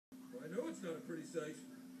That's not a pretty sight.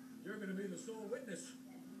 You're going to be the sole witness.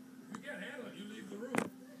 If you can't handle it, you leave the room.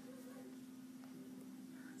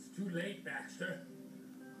 It's too late, Baxter.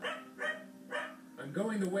 I'm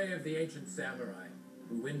going the way of the ancient samurai,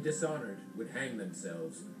 who, when dishonored, would hang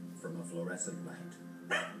themselves from a fluorescent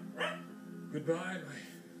light. Goodbye,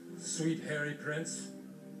 my sweet hairy prince.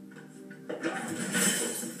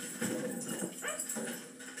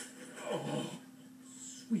 Oh,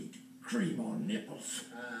 sweet cream on nipples.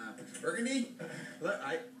 Burgundy? Look,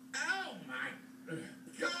 oh my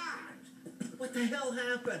God! What the hell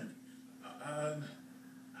happened?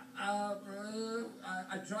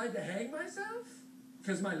 I tried to hang myself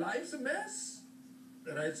because my life's a mess,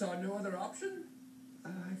 and I saw no other option.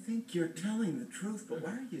 I think you're telling the truth, but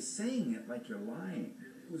why are you saying it like you're lying?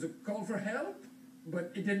 It was a call for help,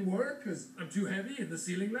 but it didn't work because I'm too heavy and the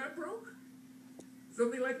ceiling lamp broke.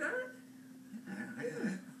 Something like that? I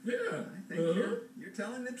Yeah. think you're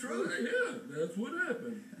telling the truth. Yeah, that's what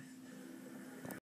happened.